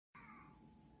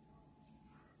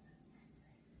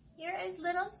Here is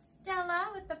little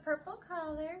Stella with the purple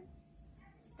collar.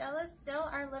 Stella's still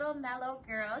our little mellow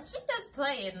girl. She does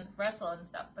play and wrestle and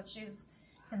stuff, but she's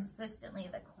consistently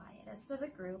the quietest of the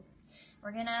group.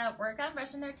 We're gonna work on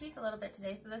brushing their teeth a little bit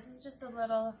today, so this is just a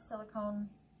little silicone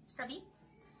scrubby.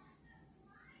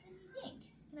 Yank.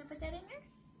 Can I put that in there?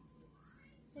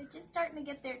 They're just starting to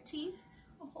get their teeth.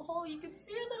 Oh, you can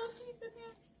see her little teeth in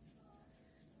there.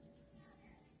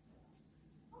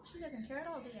 Oh, she doesn't care at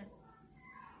all, do you?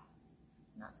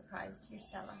 Not surprised, you're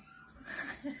Stella.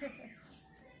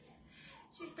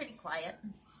 She's pretty quiet.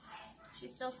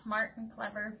 She's still smart and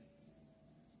clever.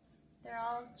 They're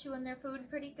all chewing their food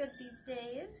pretty good these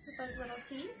days with those little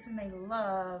teeth, and they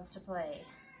love to play.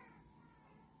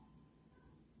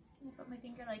 Can I put my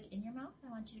finger like in your mouth?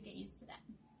 I want you to get used to that.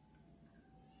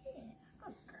 Yeah,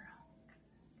 good girl.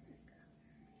 Good girl.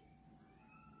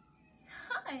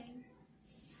 Hi.